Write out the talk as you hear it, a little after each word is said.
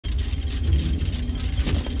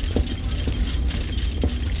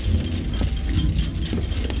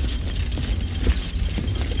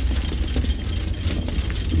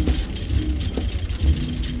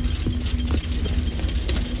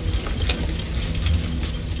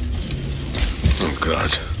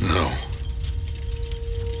God, no.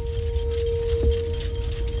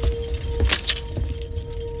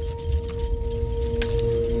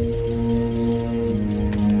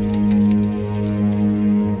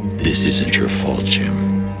 This isn't your fault,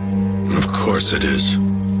 Jim. Of course it is.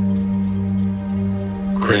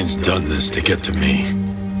 Crane's done this to get to me.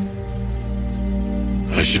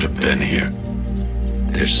 I should have been here.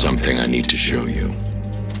 There's something I need to show you.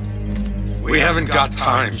 We haven't got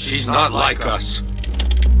time. She's not like us.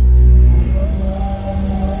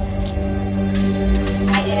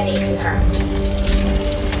 Identity confirmed.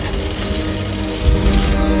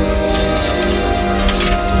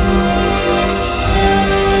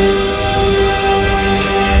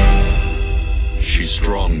 She's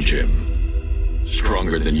strong, Jim.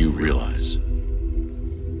 Stronger than you realize.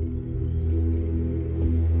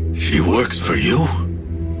 She works for you?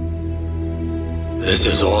 This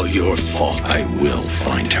is all your fault. I will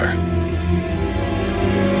find her.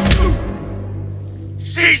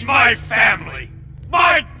 She's my family!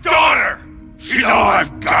 My daughter! She's all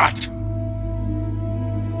I've got!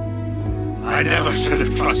 I never should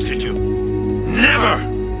have trusted you. Never!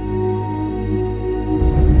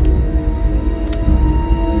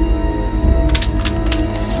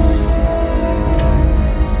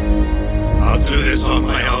 I'll do this on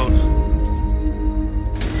my own.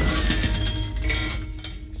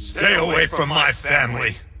 Stay away from my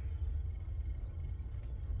family.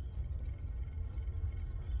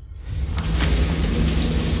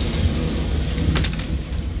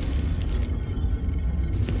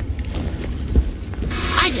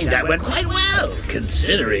 I think that went quite well,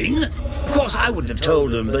 considering. Of course, I wouldn't have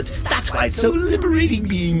told him, but that's why it's so liberating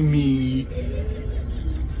being me.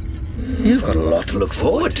 You've got a lot to look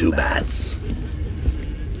forward to, Bats.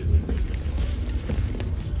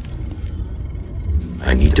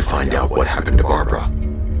 I need to find out what happened to Barbara.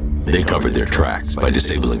 They covered their tracks by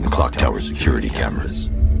disabling the clock tower security cameras.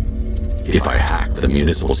 If I hack the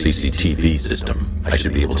municipal CCTV system, I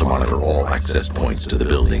should be able to monitor all access points to the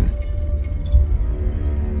building.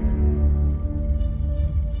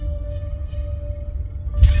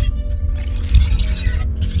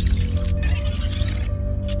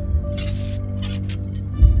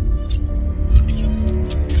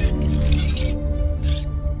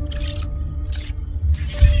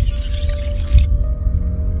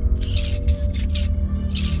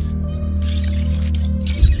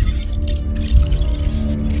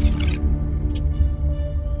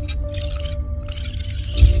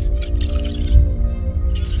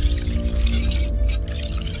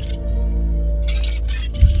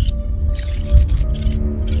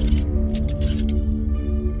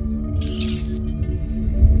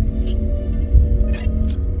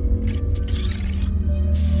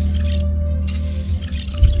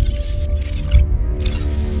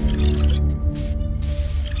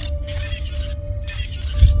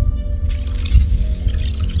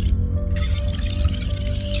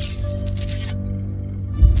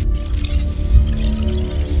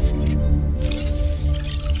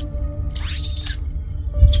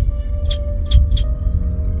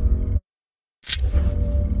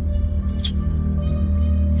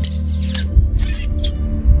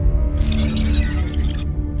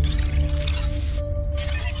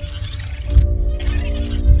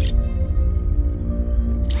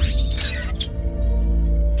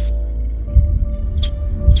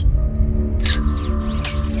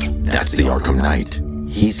 That's the Arkham Knight.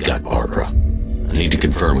 He's got Barbara. I need to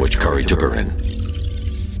confirm which car he took her in.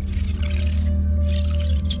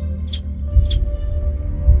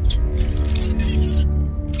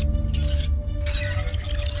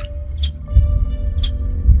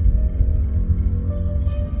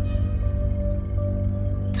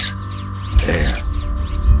 There.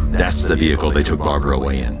 That's the vehicle they took Barbara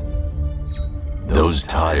away in. Those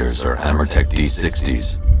tires are Amertech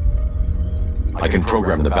D60s. I can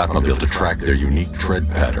program the Batmobile to track their unique tread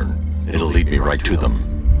pattern. It'll lead me right to them.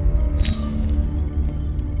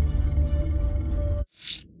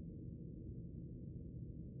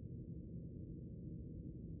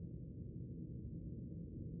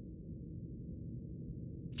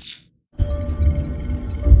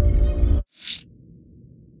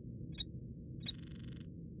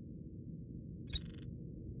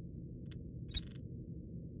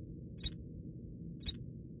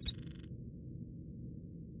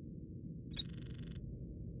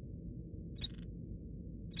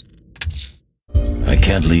 I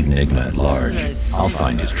can't leave Nigma at large. I'll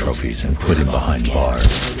find his trophies and put him behind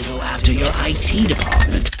bars. To go after your IT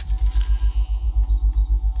department.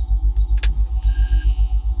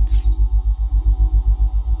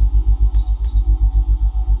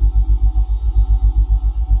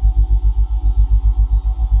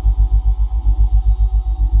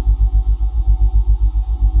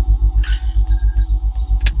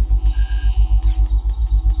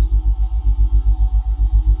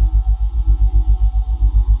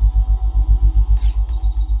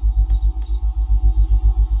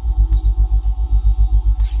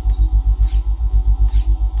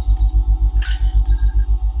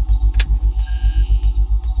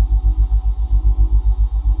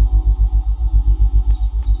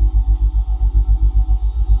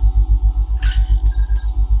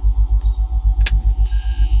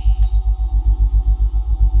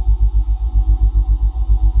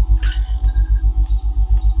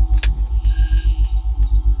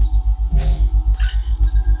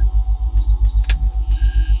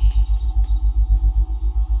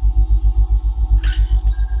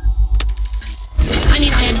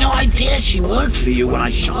 she worked for you when I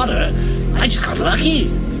shot her. I just got lucky.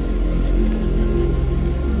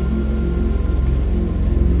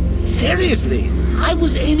 Seriously, I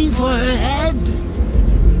was aiming for her head.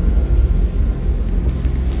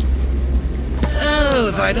 Oh,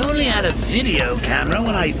 if I'd only had a video camera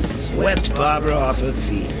when I swept Barbara off her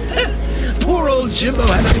feet. Poor old Jimbo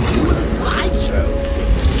had nothing to do with the slideshow.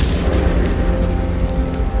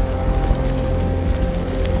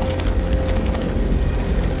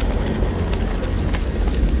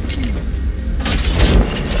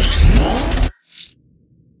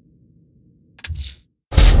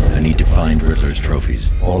 I need to find Riddler's trophies,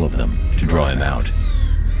 all of them, to draw him out.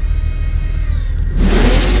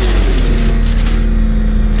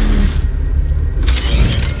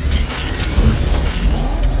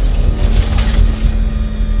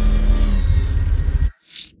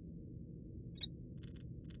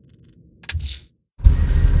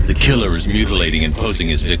 The killer is mutilating and posing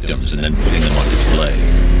his victims and then putting them on display.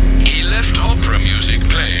 He left opera music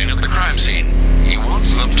playing at the crime scene. He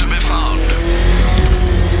wants them to be found.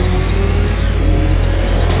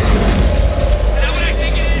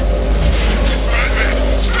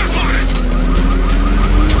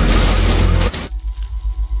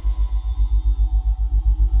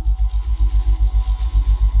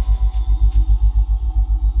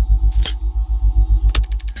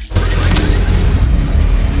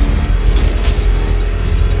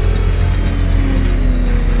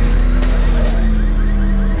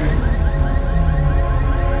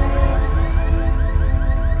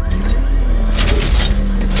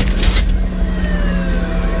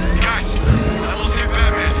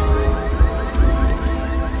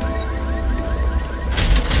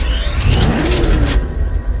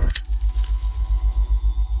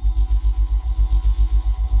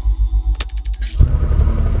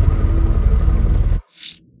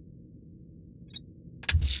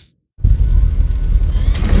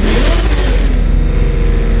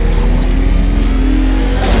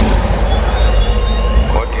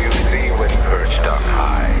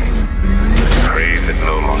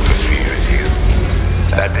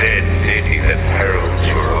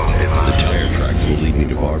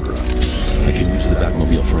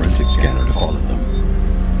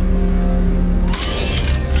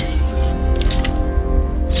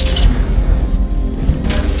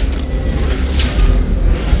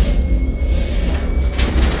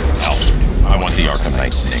 Arkham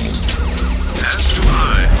Knight's name. As do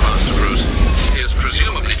I, Master Bruce. He has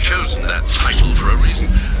presumably chosen that title for a reason.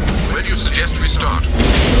 Where do you suggest we start?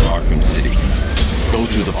 Arkham City. Go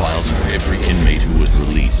through the files of every inmate who was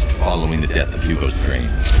released following the death of Hugo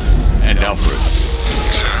Strange. And Alfred.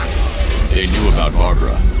 Sir? They knew about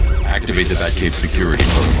Barbara. Activate the Batcave security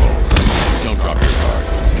protocols. Don't drop your guard.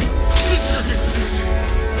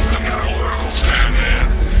 I'm not a Oracle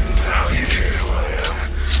Batman. Now you care who I am.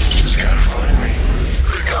 Just gotta find me.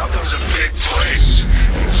 But Gotham's a big place.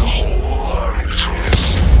 There's a whole army between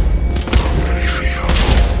us. I'm ready for you.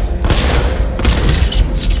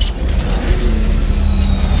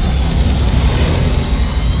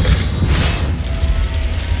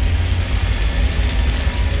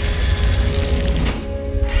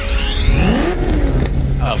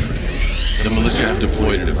 Alfred, the militia have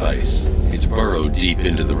deployed a device. It's burrowed deep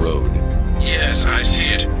into the road. Yes, I see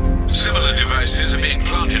it. Similar devices are being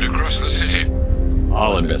planted across the city.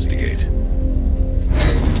 I'll investigate.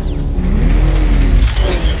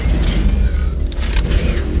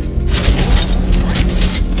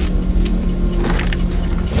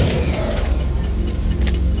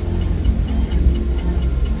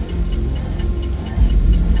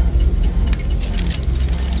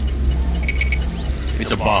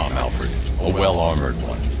 It's a bomb, Alfred. A well-armored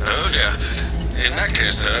one. Oh dear. In that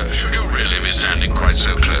case, should you really be standing quite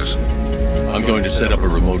so close? I'm going to set up a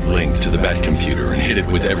remote link to the Bat computer and hit it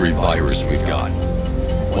with every virus we've got.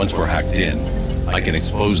 Once we're hacked in, I can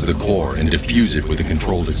expose the core and defuse it with a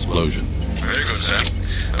controlled explosion. Very good, sir.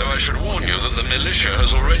 Though I should warn you that the militia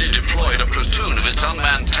has already deployed a platoon of its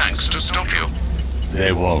unmanned tanks to stop you.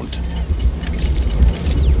 They won't.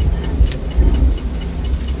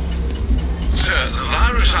 Sir, the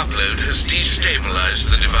virus upload has destabilized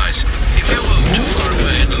the device. If you move too far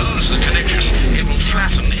away and lose the connection, it will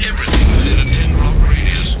flatten everything within a 10-block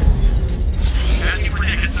radius. As you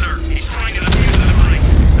predicted, sir, he's trying to defuse the device.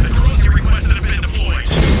 The drones you requested have been deployed.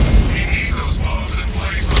 We need those bombs in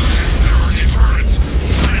place on the temporary deterrents.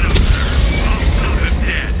 I know, sir. I'll stop him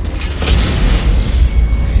dead.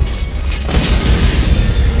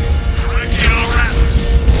 Try to get all right.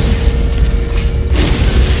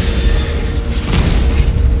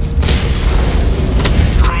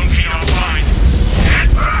 Drone feed offline. Get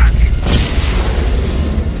back!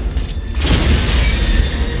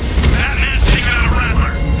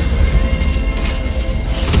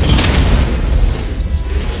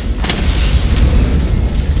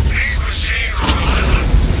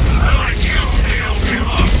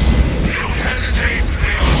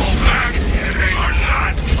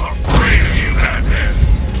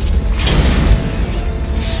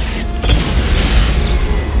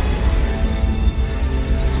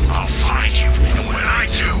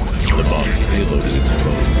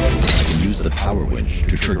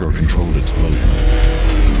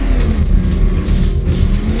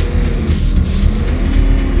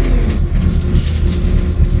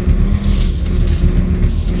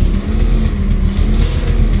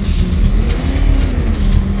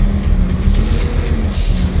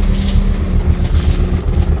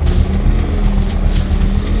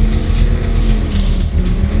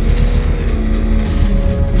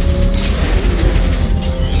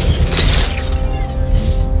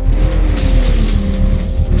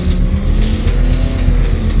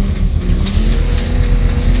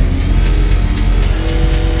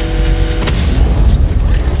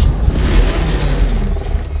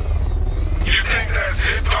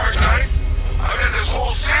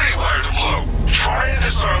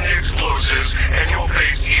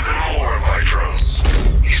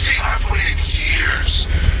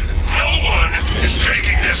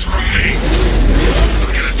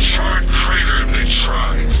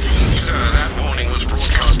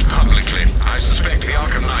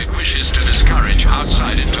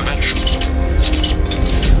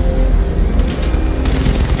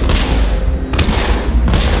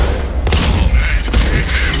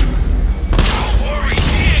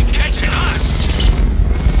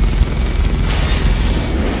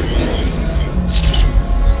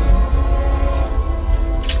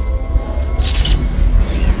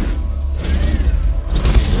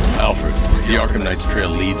 Knight's trail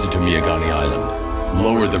leads into Miyagani Island.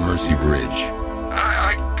 Lower the Mercy Bridge.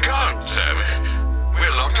 I can't,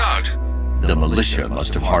 we're locked out. The militia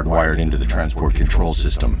must have hardwired into the transport control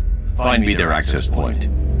system. Find me their access point.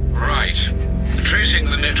 Right. Tracing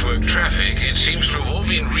the network traffic, it seems to have all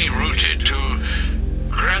been rerouted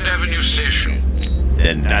to Grand Avenue Station.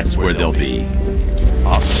 Then that's where they'll be.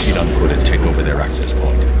 I'll proceed on foot and take over their access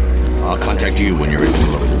point. I'll contact you when you're able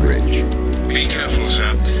to lower the bridge. Be careful,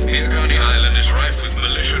 sir. Miyagani Island is rife with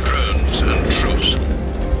militia drones and troops.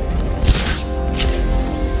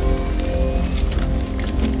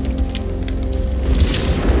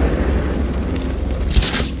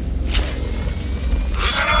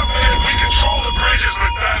 Listen up, man. We control the bridges,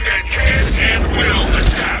 but Batman can and will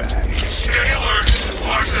adapt. Stay alert.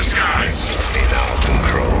 Watch the skies. In our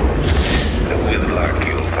control. With luck,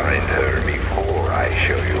 you'll find her before I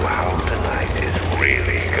show you how tonight is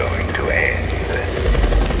really going to end.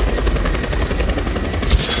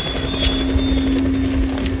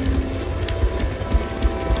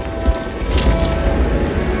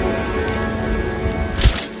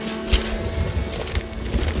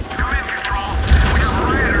 Come in, Control. We have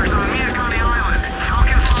rioters on Miyagani Island. How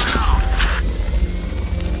can find out?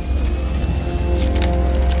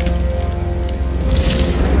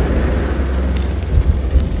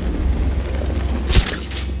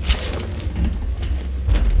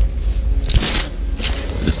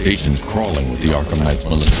 The station's crawling with the Arkham Knight's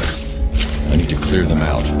militia. I need to clear them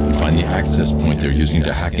out and find the access point they're using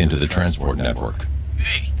to hack into the transport network.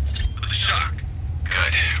 Hey, with the shock.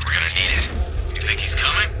 Good. We're gonna need it. You think he's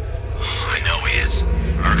coming? I know he is.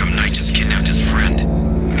 Arkham Knight just kidnapped his friend.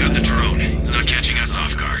 We got the drone. He's not catching us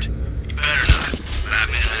off guard. You better not.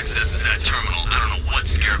 Batman accesses that terminal. I don't know what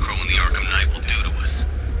Scarecrow and the Arkham Knight will do to us.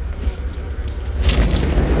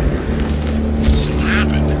 So what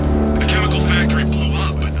happened? The chemical factory blew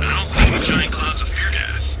up, but I don't see any giant clouds of fear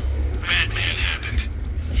gas. Batman happened.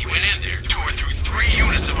 He went in there, tore through 3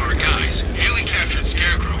 units of our guys, nearly captured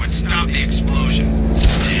Scarecrow, and stopped the explosion.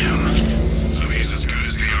 Damn. So he's as good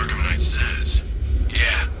as the Arkham Knight says.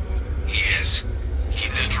 Yeah, he is.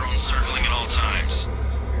 Keep that drone circling at all times.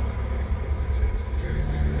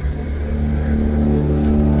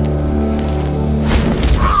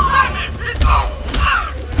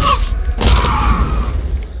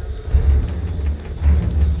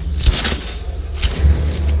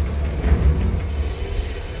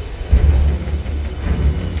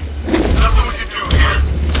 Nothing we can do here.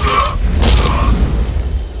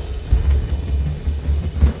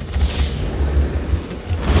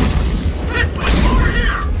 Over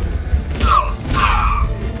here.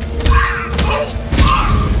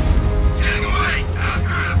 Stand away.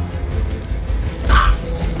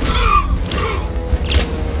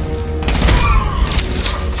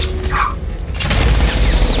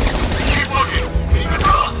 Keep looking.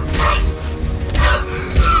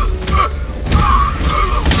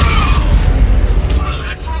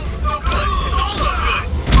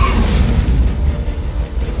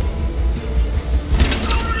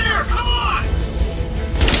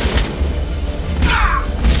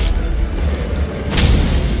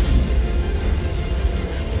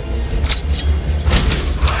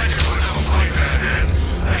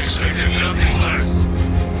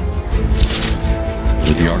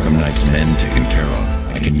 With the Arkham Knight's men taken care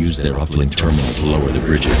of, I can use their uplink terminal to lower the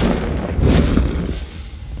bridges.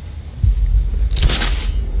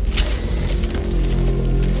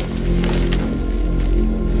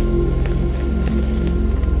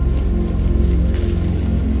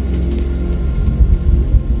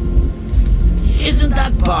 Isn't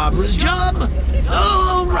that Barbara's job?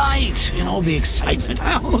 Oh, right. In all the excitement,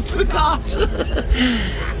 I almost forgot.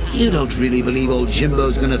 You don't really believe old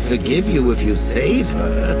Jimbo's gonna forgive you if you save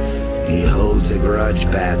her. He holds a grudge,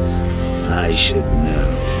 Bats. I should know.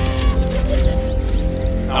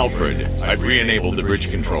 Alfred, I've re-enabled the bridge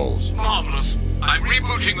controls. Marvelous. I'm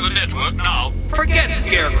rebooting the network now. Forget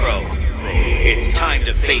Scarecrow. It's time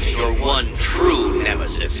to face your one true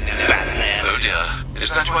nemesis, Batman. Oh dear. Is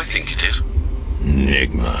that who I think it is?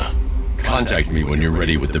 Enigma. Contact me when you're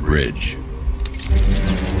ready with the bridge.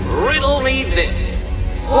 Riddle me this.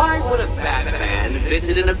 Why would a Batman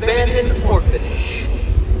visit an abandoned orphanage?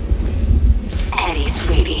 Eddie,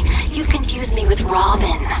 sweetie, you confused me with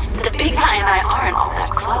Robin. The big guy and I aren't all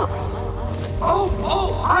that close.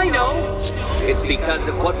 Oh, I know. It's because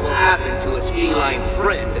of what will happen to his feline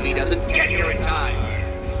friend if he doesn't get here in time.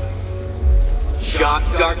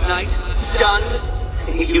 Shocked, Dark Knight? Stunned?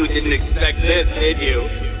 You didn't expect this, did you?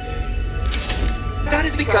 That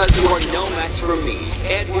is because you are no match for me,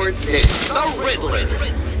 Edward Nix, the Riddler,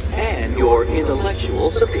 and your intellectual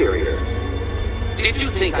superior. Did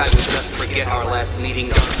you think I would just forget our last meeting,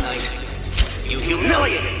 Dark Knight? You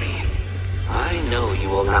humiliated me. I know you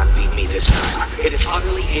will not beat me this time. It is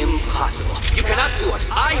utterly impossible. You cannot do it.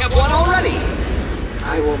 I have won already.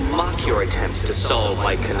 I will mock your attempts to solve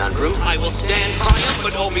my conundrums. I will stand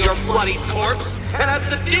triumphant over your bloody corpse. And as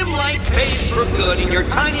the dim light fades for good in your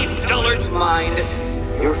tiny dullard's mind,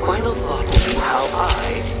 your final thought will be how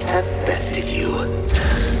I have bested you.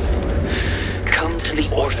 Come to the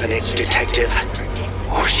orphanage, detective,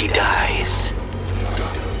 or she dies.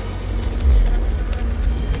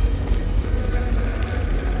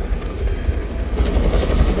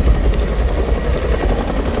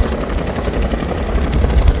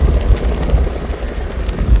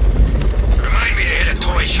 Remind me to hit a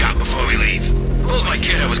toy shop before we leave. Told my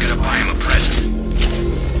kid I was gonna buy him a present.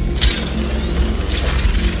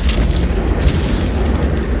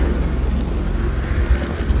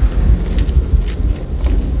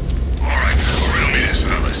 Alright, real minutes,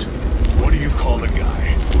 fellas. What do you call the guy?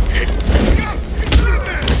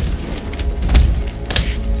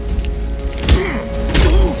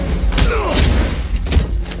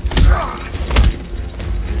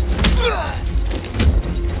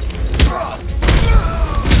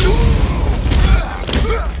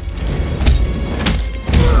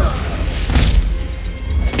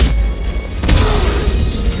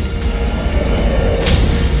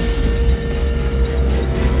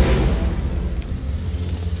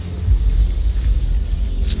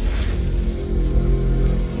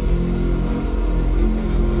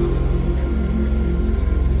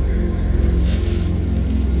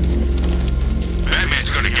 Batman's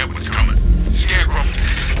gonna get what's coming. Scarecrow.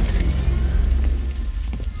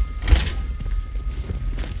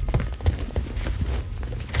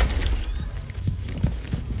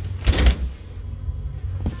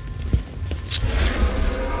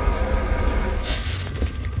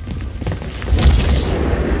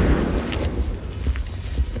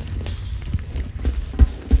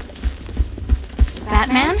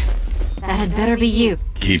 Batman? That had better be you.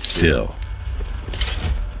 Keep still.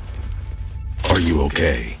 Are you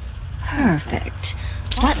okay? Perfect.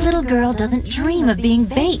 What little girl doesn't dream of being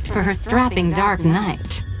bait for her strapping Dark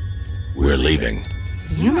Knight? We're leaving.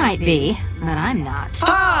 You might be, but I'm not.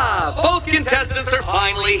 Ah, both contestants are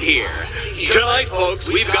finally here. Tonight, folks,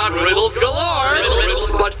 we've got riddles galore.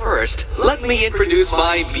 But first, let me introduce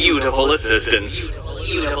my beautiful assistants.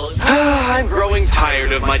 I'm growing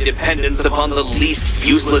tired of my dependence upon the least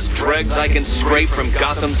useless dregs I can scrape from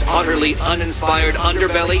Gotham's utterly uninspired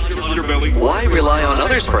underbelly. Why rely on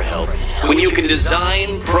others for help when you can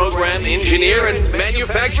design, program, engineer, and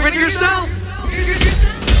manufacture it yourself?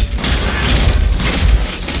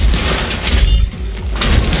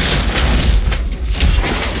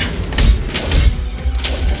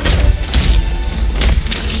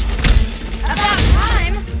 About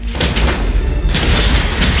time!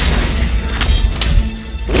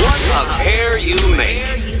 What a pair you make.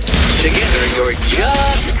 Together, you're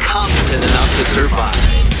just competent enough to survive.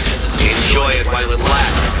 Enjoy it while it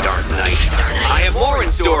lasts, Dark Knight. I have more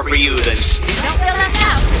in store for you than... Don't feel left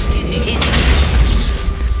out!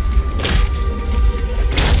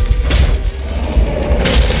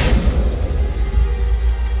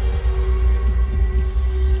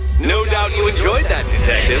 No doubt you enjoyed that,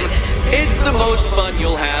 Detective. It's the most fun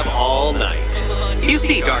you'll have all night. You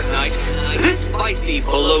see, Dark Knight, this feisty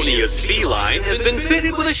felonious feline has been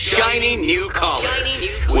fitted with a shiny new collar.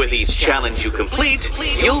 With each challenge you complete,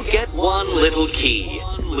 you'll get one little key.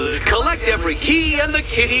 Collect every key and the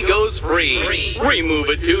kitty goes free. Remove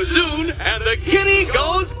it too soon and the kitty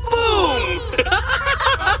goes boom!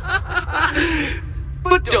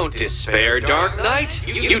 But don't despair, Dark Knight.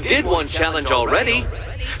 You did one challenge already.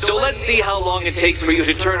 So let's see how long it takes for you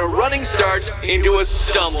to turn a running start into a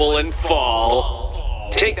stumble and fall.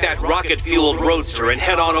 Take that rocket-fueled roadster and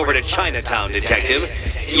head on over to Chinatown, Detective.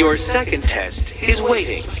 Your second test is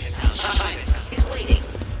waiting.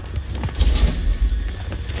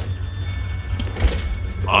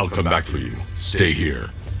 I'll come back for you. Stay here.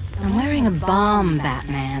 I'm wearing a bomb,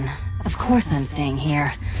 Batman. Of course I'm staying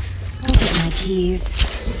here. I'll get my keys.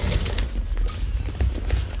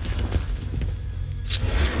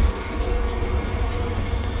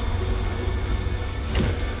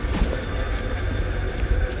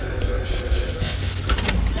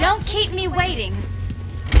 Don't keep me waiting.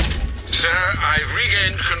 Sir, I've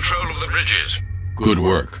regained control of the bridges. Good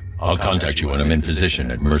work. I'll contact you when I'm in position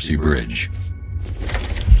at Mercy Bridge.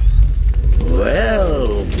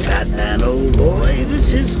 Well, Batman, old boy,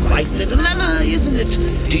 this is quite the dilemma, isn't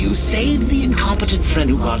it? Do you save the incompetent friend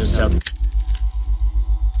who got us up?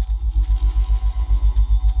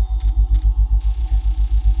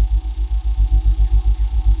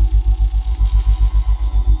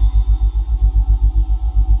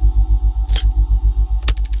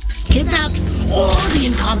 kidnapped, or the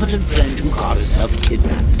incompetent friend who got herself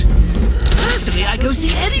kidnapped. Personally, I go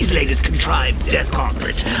see Eddie's latest contrived death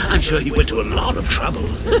gauntlet. I'm sure he went to a lot of trouble.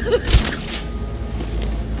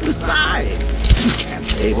 Besides, you can't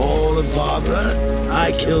save all of Barbara.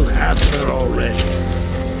 I killed half her already.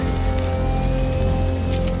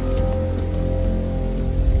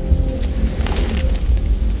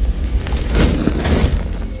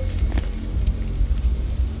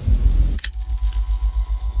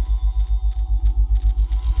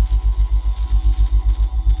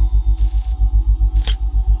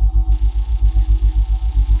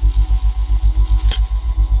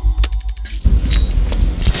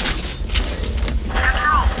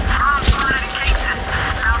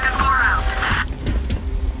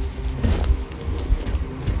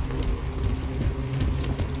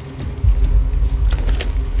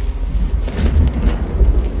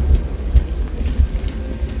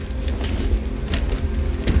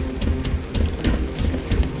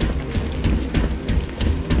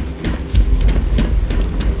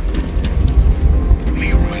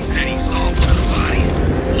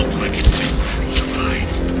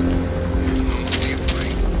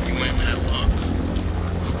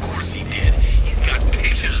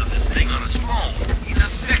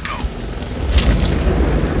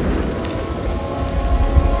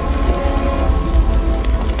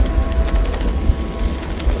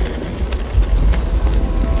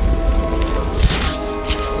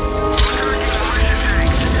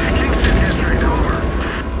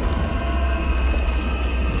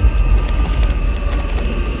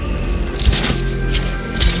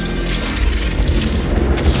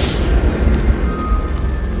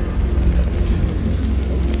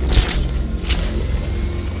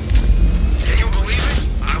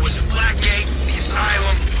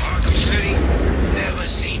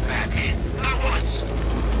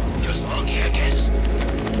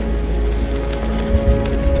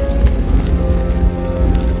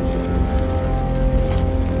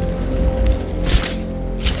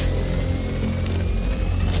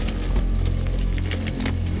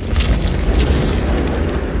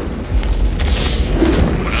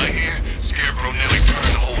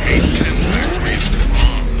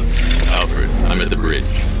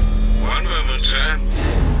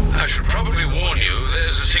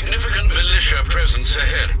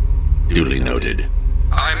 Duly noted.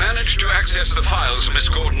 I managed to access the files Miss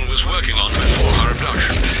Gordon was working on before her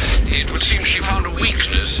abduction. It would seem she found a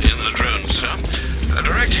weakness in the drones, sir. A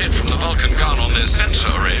direct hit from the Vulcan gun on their sensor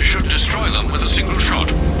array should destroy them with a single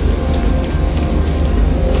shot.